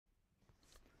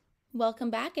Welcome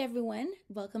back, everyone.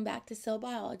 Welcome back to cell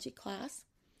biology class.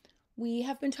 We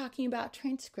have been talking about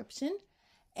transcription,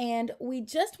 and we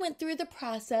just went through the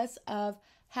process of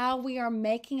how we are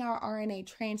making our RNA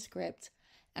transcript.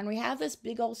 And we have this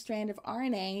big old strand of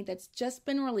RNA that's just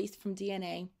been released from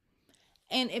DNA.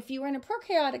 And if you are in a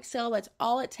prokaryotic cell, that's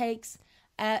all it takes.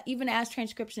 Even as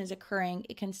transcription is occurring,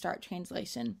 it can start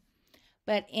translation.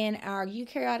 But in our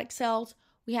eukaryotic cells,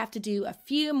 we have to do a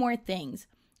few more things.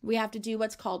 We have to do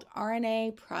what's called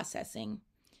RNA processing.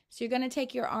 So you're going to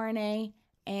take your RNA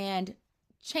and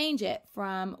change it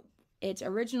from its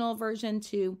original version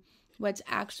to what's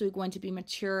actually going to be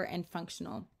mature and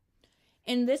functional.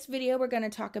 In this video, we're going to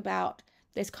talk about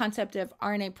this concept of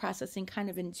RNA processing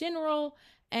kind of in general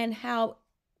and how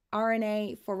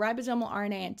RNA for ribosomal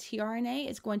RNA and tRNA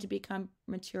is going to become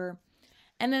mature.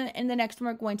 And then in the next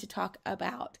one, we're going to talk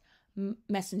about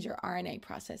messenger RNA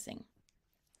processing.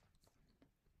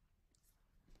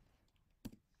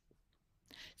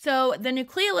 So the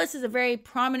nucleolus is a very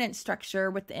prominent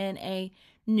structure within a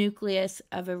nucleus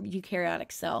of a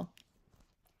eukaryotic cell.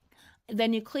 The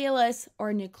nucleolus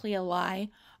or nucleoli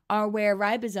are where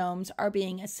ribosomes are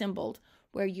being assembled,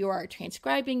 where you are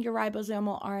transcribing your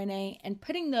ribosomal RNA and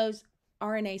putting those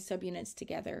RNA subunits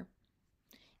together.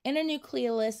 In a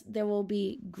nucleolus, there will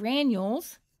be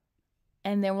granules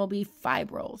and there will be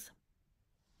fibrils.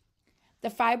 The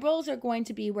fibrils are going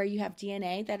to be where you have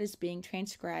DNA that is being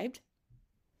transcribed,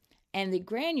 and the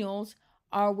granules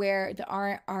are where the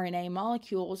RNA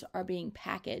molecules are being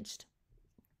packaged.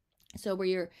 So where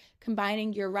you're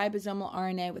combining your ribosomal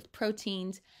RNA with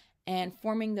proteins and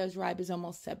forming those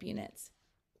ribosomal subunits.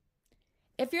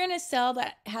 If you're in a cell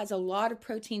that has a lot of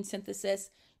protein synthesis,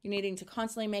 you're needing to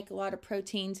constantly make a lot of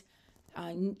proteins,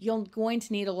 you're going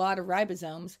to need a lot of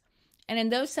ribosomes. And in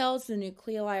those cells, the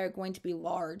nucleoli are going to be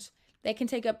large. They can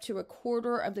take up to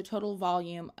 1/4 of the total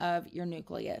volume of your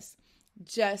nucleus,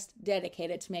 just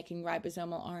dedicated to making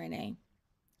ribosomal RNA.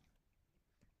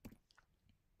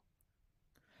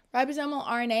 Ribosomal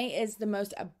RNA is the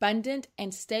most abundant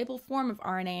and stable form of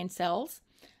RNA in cells,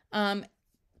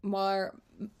 while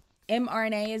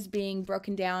mRNA is being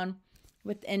broken down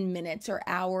within minutes or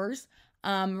hours.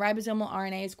 Ribosomal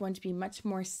RNA is going to be much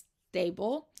more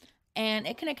stable, and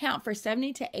it can account for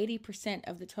 70 to 80%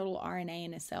 of the total RNA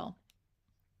in a cell.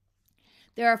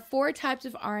 There are 4 types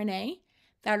of RNA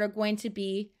that are going to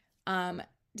be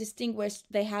distinguished.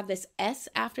 They have this S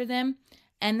after them,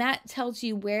 and that tells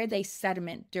you where they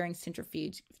sediment during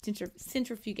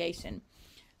centrifugation.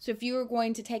 So if you were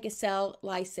going to take a cell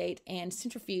lysate and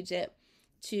centrifuge it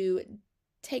to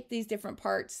take these different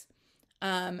parts,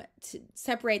 to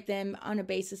separate them on a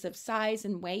basis of size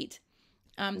and weight,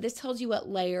 this tells you what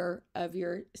layer of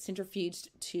your centrifuged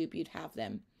tube you'd have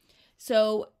them.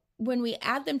 So when we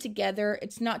add them together,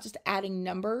 it's not just adding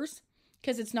numbers,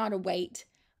 because it's not a weight.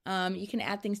 You can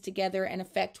add things together and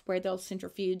affect where they'll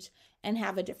centrifuge and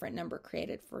have a different number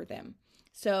created for them.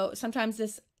 So sometimes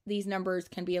these numbers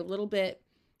can be a little bit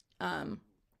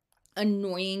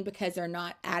annoying because they're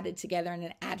not added together in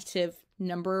an additive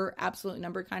number, absolute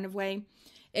number kind of way.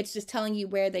 It's just telling you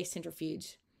where they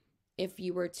centrifuge if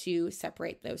you were to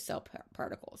separate those cell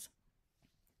particles.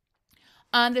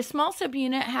 The small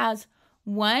subunit has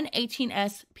one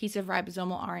 18S piece of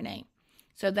ribosomal RNA.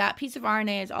 So that piece of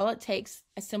RNA is all it takes,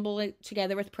 assemble it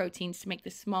together with proteins to make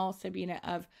the small subunit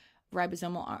of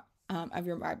ribosomal of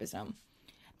your ribosome.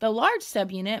 The large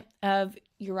subunit of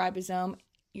your ribosome,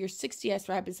 your 60S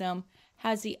ribosome,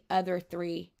 has the other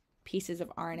 3 pieces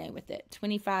of RNA with it: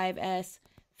 25S,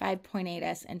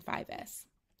 5.8S, and 5S.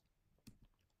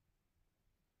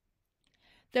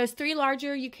 Those 3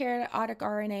 larger eukaryotic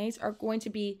RNAs are going to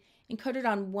be encoded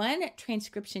on one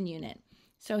transcription unit.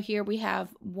 So here we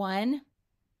have one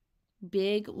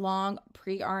big, long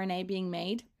pre-rRNA being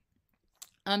made.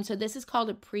 So this is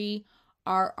called a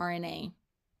pre-rRNA.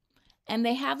 And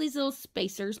they have these little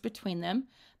spacers between them.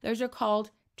 Those are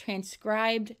called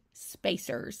transcribed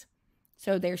spacers.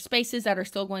 So they're spaces that are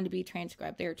still going to be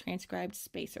transcribed. They're transcribed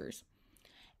spacers.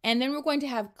 And then we're going to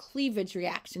have cleavage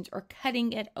reactions, or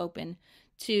cutting it open,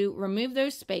 to remove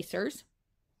those spacers.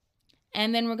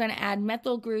 And then we're going to add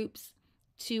methyl groups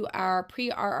to our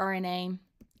pre-rRNA.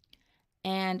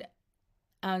 And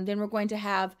then we're going to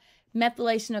have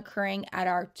methylation occurring at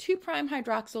our 2'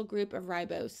 hydroxyl group of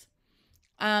ribose.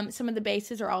 Some of the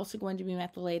bases are also going to be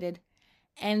methylated.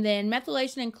 And then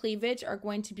methylation and cleavage are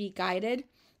going to be guided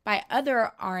by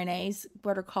other RNAs,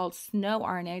 what are called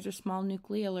snoRNAs, or small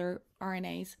nucleolar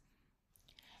RNAs.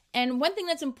 And one thing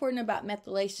that's important about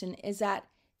methylation is that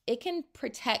it can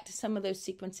protect some of those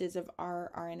sequences of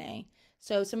rRNA.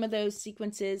 So some of those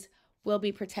sequences will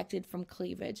be protected from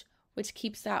cleavage, which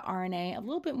keeps that RNA a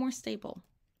little bit more stable.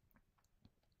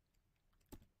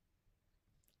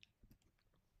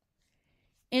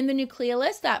 In the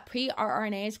nucleolus, that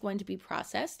pre-rRNA is going to be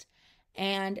processed,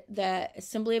 and the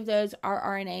assembly of those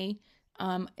rRNA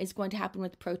is going to happen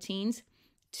with proteins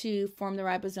to form the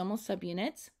ribosomal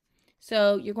subunits.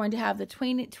 So you're going to have the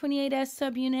 28S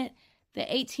subunit, the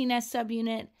 18S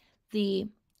subunit, the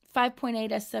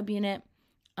 5.8S subunit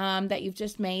that you've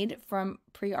just made from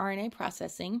pre-rRNA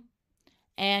processing,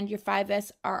 and your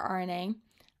 5S rRNA.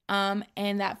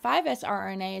 And that 5S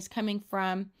rRNA is coming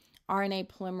from RNA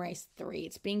polymerase 3.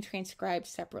 It's being transcribed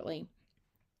separately.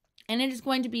 And it is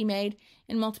going to be made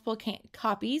in multiple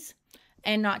copies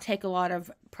and not take a lot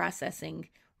of processing.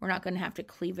 We're not going to have to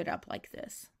cleave it up like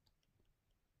this.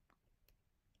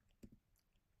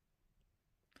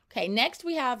 Okay, next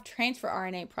we have transfer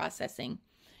RNA processing.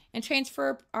 In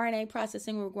transfer RNA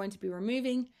processing, we're going to be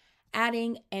removing,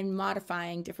 adding, and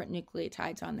modifying different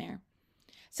nucleotides on there.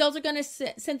 Cells are going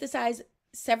to synthesize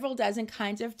several dozen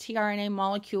kinds of tRNA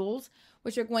molecules,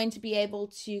 which are going to be able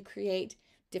to create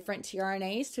different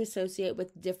tRNAs to associate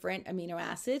with different amino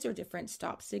acids or different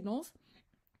stop signals.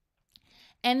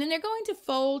 And then they're going to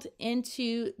fold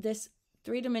into this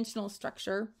three-dimensional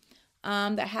structure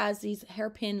that has these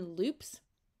hairpin loops.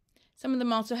 Some of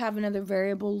them also have another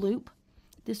variable loop.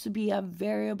 This would be a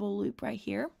variable loop right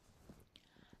here.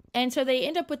 And so they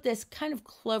end up with this kind of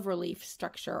clover leaf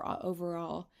structure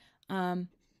overall.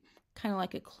 Kind of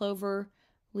like a clover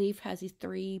leaf, has these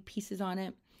three pieces on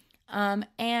it.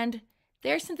 And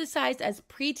they're synthesized as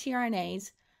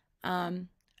pre-tRNAs and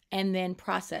then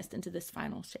processed into this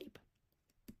final shape.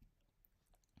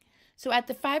 So at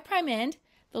the 5' end,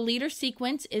 the leader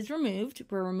sequence is removed.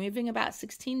 We're removing about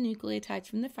 16 nucleotides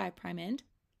from the 5' end.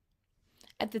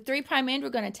 At the 3' end, we're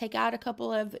going to take out a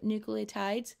couple of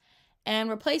nucleotides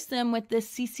and replace them with this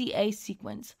CCA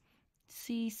sequence.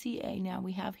 CCA now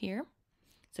we have here.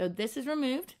 So this is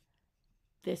removed,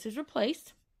 this is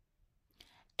replaced,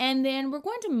 and then we're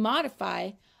going to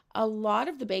modify a lot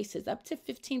of the bases, up to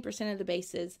 15% of the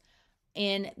bases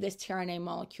in this tRNA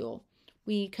molecule.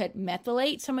 We could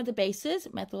methylate some of the bases,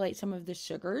 methylate some of the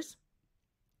sugars,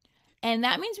 and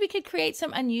that means we could create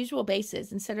some unusual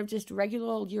bases. Instead of just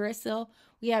regular old uracil,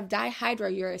 we have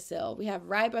dihydrouracil, we have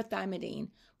ribothymidine,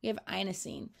 we have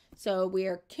inosine. So we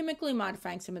are chemically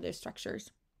modifying some of those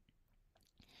structures.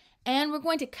 And we're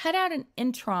going to cut out an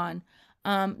intron.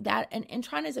 An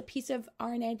intron is a piece of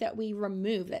RNA that we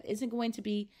remove that isn't going to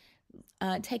be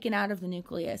taken out of the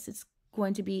nucleus. It's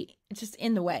going to be just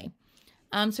in the way.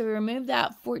 So we remove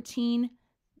that 14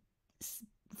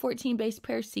 base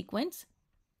pair sequence,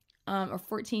 or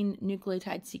 14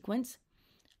 nucleotide sequence,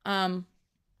 and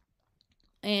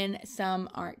some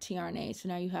are tRNA. So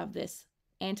now you have this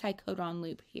anticodon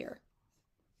loop here.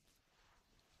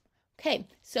 Okay,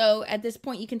 so at this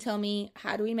point you can tell me,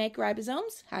 how do we make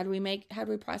ribosomes? How do we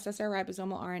process our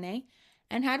ribosomal RNA?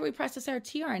 And how do we process our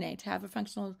tRNA to have a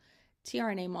functional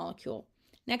tRNA molecule?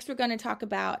 Next, we're going to talk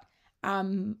about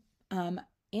mRNA,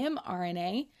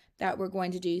 that we're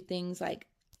going to do things like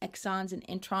exons and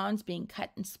introns being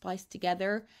cut and spliced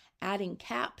together, adding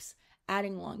caps,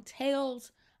 adding long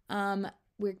tails.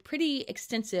 We're pretty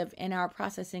extensive in our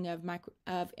processing of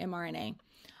mRNA.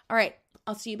 All right,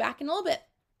 I'll see you back in a little bit.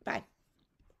 Bye.